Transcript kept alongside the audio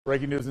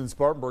Breaking news in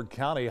Spartanburg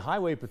County.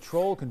 Highway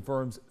Patrol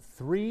confirms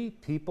 3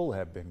 people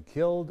have been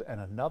killed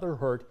and another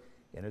hurt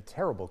in a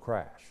terrible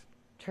crash.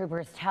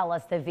 Troopers tell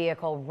us the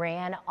vehicle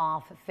ran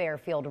off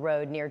Fairfield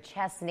Road near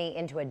Chesnee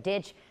into a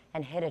ditch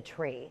and hit a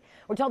tree.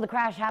 We're told the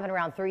crash happened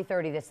around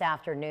 3:30 this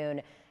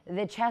afternoon.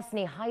 The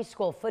Chesnee High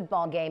School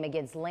football game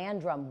against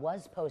Landrum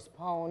was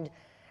postponed.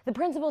 The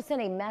principal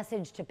sent a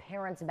message to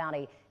parents about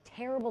a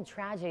terrible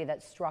tragedy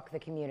that struck the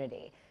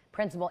community.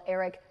 Principal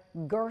Eric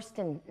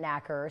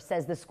Gerstenacker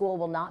says the school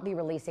will not be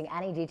releasing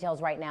any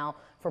details right now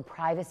for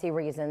privacy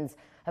reasons.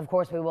 Of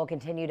course, we will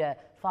continue to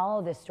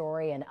follow this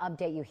story and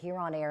update you here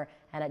on air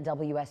and at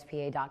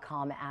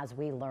WSPA.com as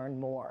we learn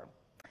more.